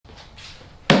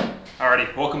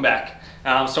Alrighty, welcome back.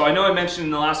 So I know I mentioned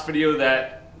in the last video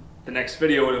that the next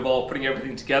video would involve putting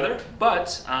everything together,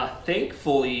 but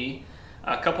thankfully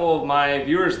a couple of my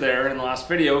viewers there in the last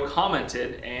video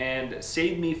commented and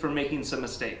saved me from making some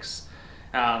mistakes.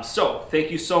 So thank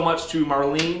you so much to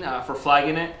Marlene for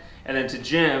flagging it, and then to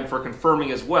Jim for confirming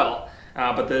as well.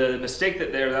 But the mistake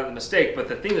that they're not the mistake, but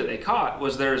the thing that they caught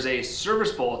was there's a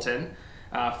service bulletin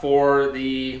for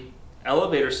the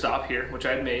elevator stop here, which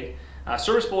I had made.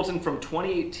 Service bulletin from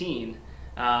 2018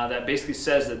 that basically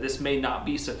says that this may not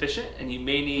be sufficient and you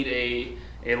may need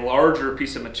a larger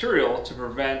piece of material to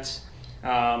prevent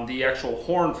the actual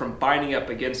horn from binding up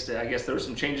against it. I guess there were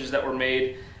some changes that were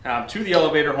made to the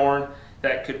elevator horn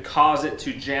that could cause it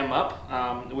to jam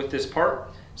up with this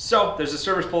part. So there's a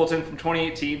service bulletin from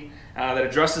 2018 that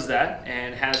addresses that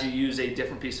and has you use a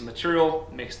different piece of material,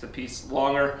 makes the piece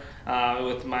longer.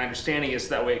 With my understanding is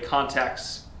that way it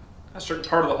contacts a certain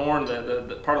part of the horn,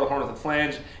 the part of the horn with the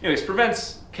flange. Anyways,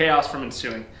 prevents chaos from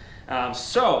ensuing.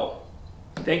 So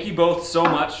thank you both so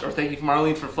much, or thank you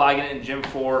Marlene for flagging it and Jim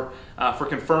for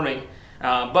confirming.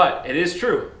 But it is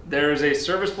true. There is a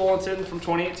service bulletin from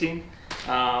 2018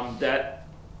 that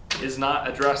is not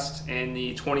addressed in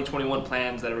the 2021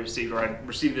 plans that I received, or I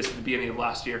received this at the beginning of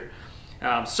last year.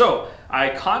 So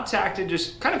I contacted,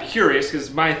 just kind of curious,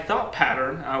 because my thought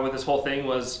pattern with this whole thing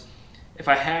was, if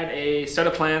I had a set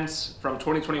of plans from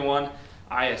 2021,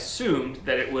 I assumed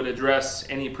that it would address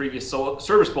any previous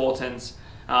service bulletins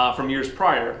from years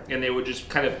prior, and they would just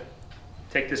kind of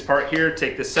take this part here,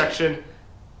 take this section,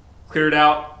 clear it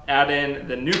out, add in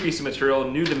the new piece of material,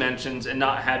 new dimensions, and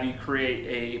not have you create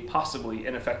a possibly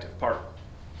ineffective part.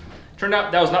 Turned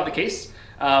out that was not the case.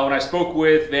 When I spoke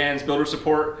with Van's builder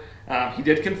support, he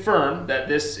did confirm that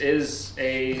this is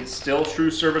a still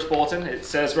true service bulletin. It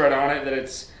says right on it that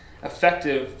it's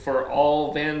effective for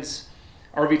all Van's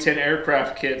RV-10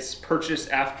 aircraft kits purchased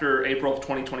after April of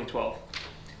 2012.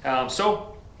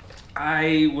 So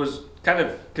I was kind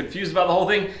of confused about the whole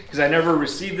thing because I never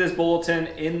received this bulletin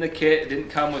in the kit. It didn't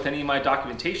come with any of my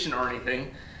documentation or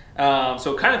anything.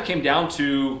 So it kind of came down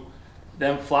to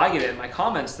them flagging it in my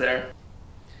comments there.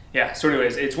 Yeah, so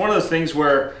anyways, it's one of those things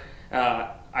where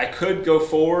I could go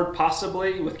forward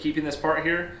possibly with keeping this part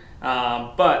here,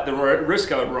 but the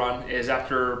risk I would run is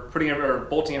after putting or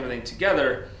bolting everything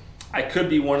together, I could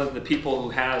be one of the people who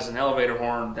has an elevator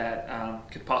horn that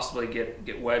could possibly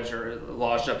get wedged or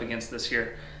lodged up against this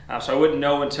here. So I wouldn't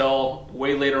know until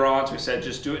way later on, so we said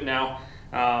just do it now,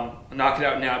 knock it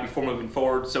out now before moving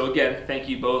forward. So again, thank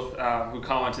you both who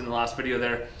commented in the last video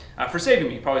there for saving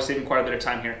me, probably saving quite a bit of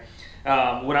time here.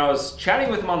 When I was chatting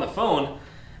with him on the phone,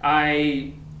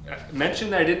 I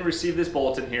mentioned that I didn't receive this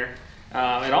bulletin here,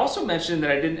 and also mentioned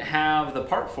that I didn't have the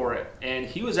part for it. And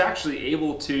he was actually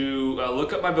able to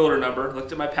look up my builder number,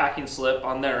 looked at my packing slip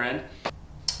on their end.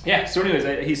 Yeah, so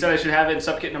anyways, he said I should have it in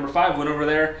subkit number 5, went over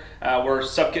there where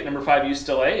subkit number 5 used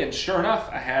still A, and sure enough,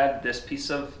 I had this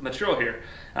piece of material here.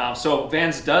 So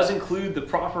Vans does include the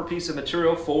proper piece of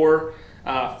material for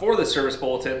the service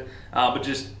bulletin, but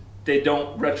just they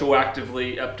don't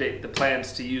retroactively update the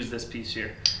plans to use this piece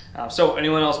here. So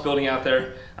anyone else building out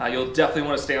there, you'll definitely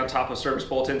want to stay on top of service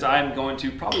bulletins. I'm going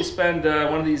to probably spend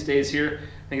one of these days here,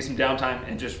 maybe some downtime,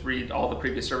 and just read all the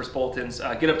previous service bulletins,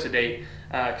 get up to date.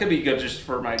 It could be good just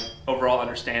for my overall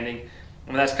understanding. I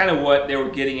mean, that's kind of what they were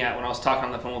getting at when I was talking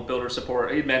on the phone with builder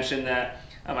support. He mentioned that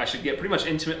I should get pretty much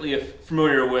intimately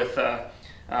familiar with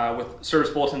service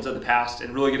bulletins of the past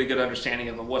and really get a good understanding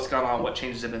of what's gone on, what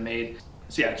changes have been made.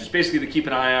 So yeah, just basically to keep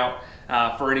an eye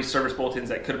out for any service bulletins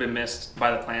that could have been missed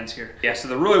by the plans here. Yeah, so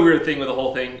the really weird thing with the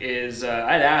whole thing is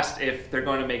I'd asked if they're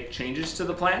going to make changes to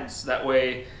the plans. That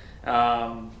way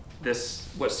this,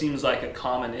 what seems like a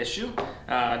common issue,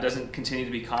 doesn't continue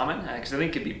to be common. Because I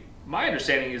think my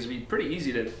understanding is it'd be pretty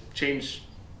easy to change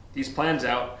these plans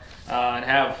out and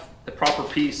have the proper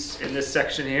piece in this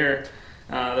section here,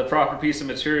 the proper piece of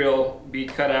material be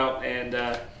cut out and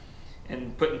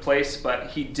put in place, but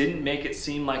he didn't make it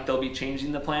seem like they'll be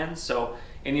changing the plans. So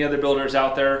any other builders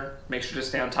out there, make sure to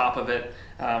stay on top of it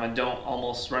and don't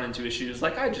almost run into issues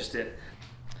like I just did.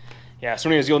 Yeah, so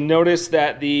anyways, you'll notice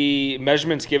that the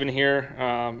measurements given here,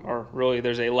 or really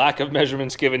there's a lack of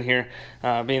measurements given here,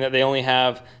 being that they only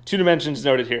have 2 dimensions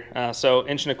noted here. So 1.25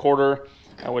 inches,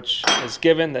 which is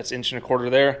given, that's 1.25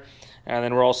 inches there. And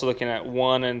then we're also looking at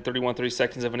 1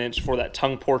 31/32 of an inch for that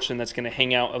tongue portion that's going to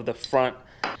hang out of the front.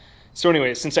 So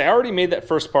anyways, since I already made that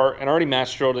first part and already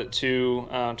match drilled it to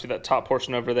that top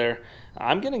portion over there,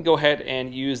 I'm going to go ahead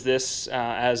and use this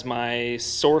as my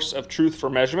source of truth for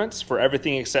measurements for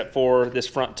everything except for this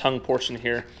front tongue portion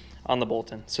here on the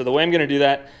bulletin. So the way I'm going to do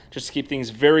that, just to keep things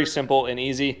very simple and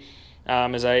easy,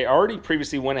 is I already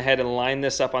previously went ahead and lined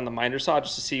this up on the miter saw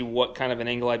just to see what kind of an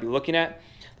angle I'd be looking at.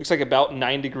 Looks like about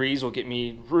 9 degrees will get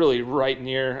me really right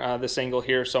near this angle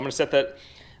here. So I'm going to set that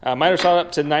miter saw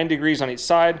up to 9 degrees on each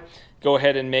side. Go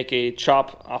ahead and make a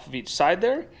chop off of each side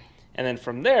there. And then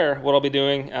from there, what I'll be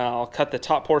doing, I'll cut the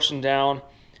top portion down,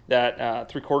 that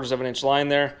 3/4 of an inch line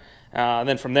there. And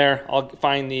then from there, I'll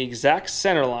find the exact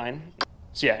center line.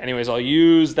 So yeah, anyways, I'll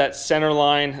use that center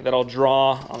line that I'll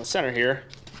draw on the center here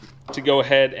to go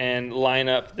ahead and line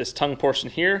up this tongue portion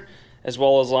here, as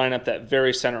well as line up that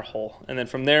very center hole. And then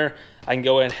from there, I can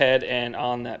go ahead and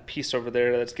on that piece over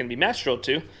there that's going to be match drilled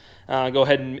to, go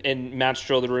ahead and match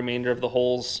drill the remainder of the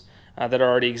holes that are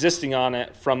already existing on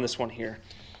it from this one here.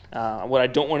 What I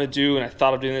don't want to do, and I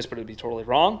thought of doing this, but it would be totally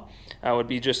wrong, would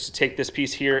be just to take this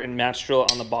piece here and match drill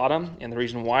it on the bottom. And the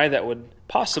reason why that would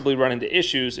possibly run into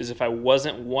issues is if I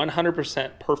wasn't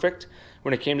 100% perfect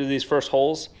when it came to these first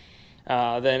holes,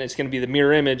 then it's going to be the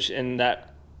mirror image, and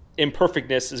that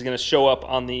imperfectness is going to show up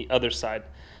on the other side.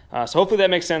 So hopefully that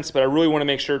makes sense, but I really want to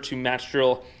make sure to match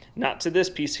drill not to this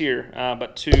piece here,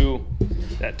 but to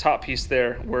that top piece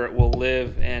there where it will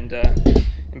live and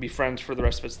be friends for the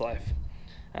rest of its life.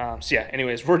 So yeah,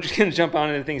 anyways, we're just going to jump on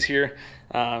into things here,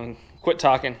 quit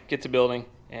talking, get to building,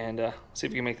 and see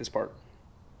if we can make this part.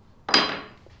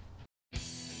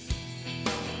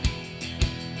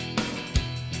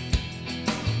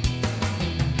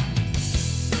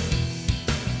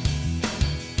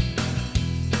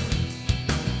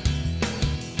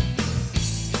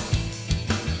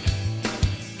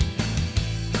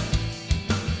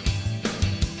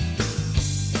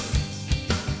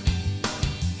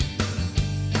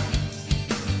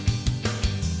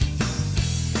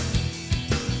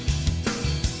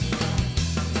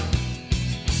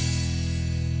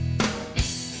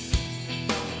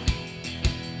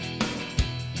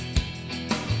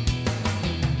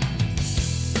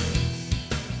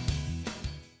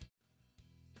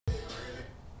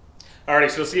 Alrighty,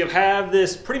 so see, I have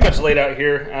this pretty much laid out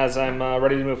here as I'm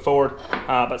ready to move forward.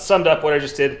 But summed up what I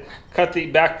just did, cut the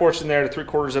back portion there to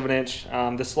 3/4 of an inch.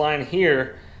 This line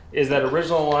here is that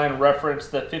original line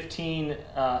referenced the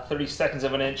 15/32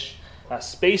 of an inch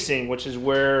spacing, which is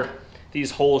where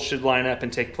these holes should line up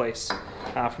and take place.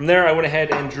 From there, I went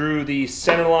ahead and drew the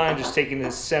center line, just taking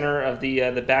the center of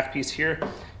the back piece here,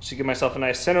 just to give myself a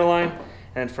nice center line.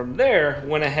 And from there,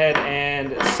 went ahead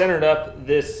and centered up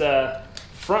this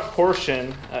front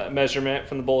portion measurement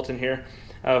from the bulletin here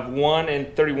of 1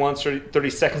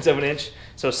 31/32 of an inch.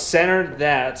 So centered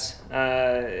that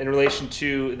in relation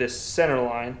to this center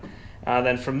line.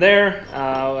 Then from there,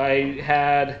 I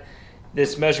had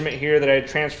this measurement here that I had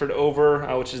transferred over,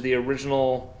 which is the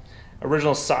original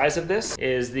size of this,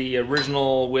 is the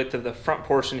original width of the front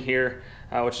portion here,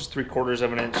 which is 3/4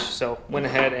 of an inch. So went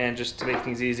ahead and, just to make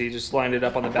things easy, just lined it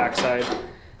up on the back side,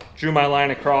 drew my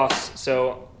line across.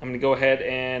 So I'm going to go ahead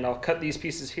and I'll cut these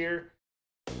pieces here.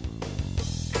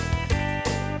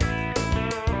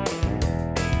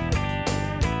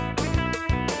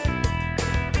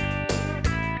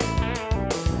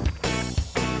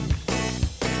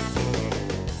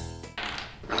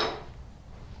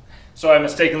 So I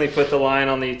mistakenly put the line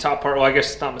on the top part. Well, I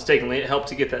guess not mistakenly, it helped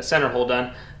to get that center hole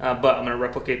done, but I'm going to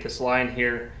replicate this line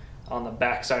here on the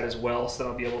back side as well, so that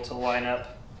I'll be able to line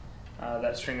up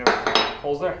that string of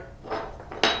holes there.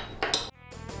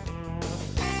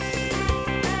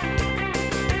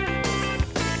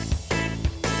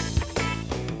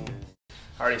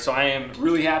 Alrighty, so I am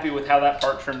really happy with how that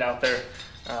part turned out there.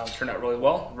 Turned out really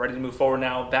well. I'm ready to move forward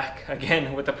now, back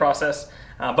again with the process.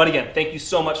 But again, thank you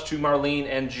so much to Marlene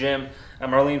and Jim.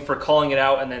 Marlene for calling it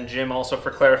out, and then Jim also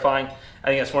for clarifying. I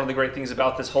think that's one of the great things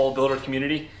about this whole builder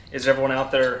community, is everyone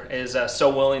out there is so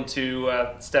willing to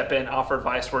step in, offer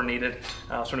advice where needed.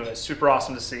 So anyway, super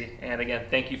awesome to see. And again,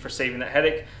 thank you for saving that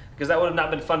headache, because that would have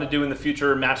not been fun to do in the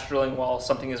future, match drilling while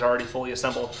something is already fully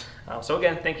assembled. So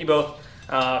again, thank you both.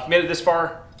 If you made it this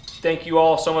far, thank you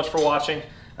all so much for watching.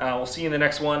 We'll see you in the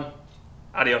next one.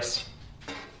 Adios.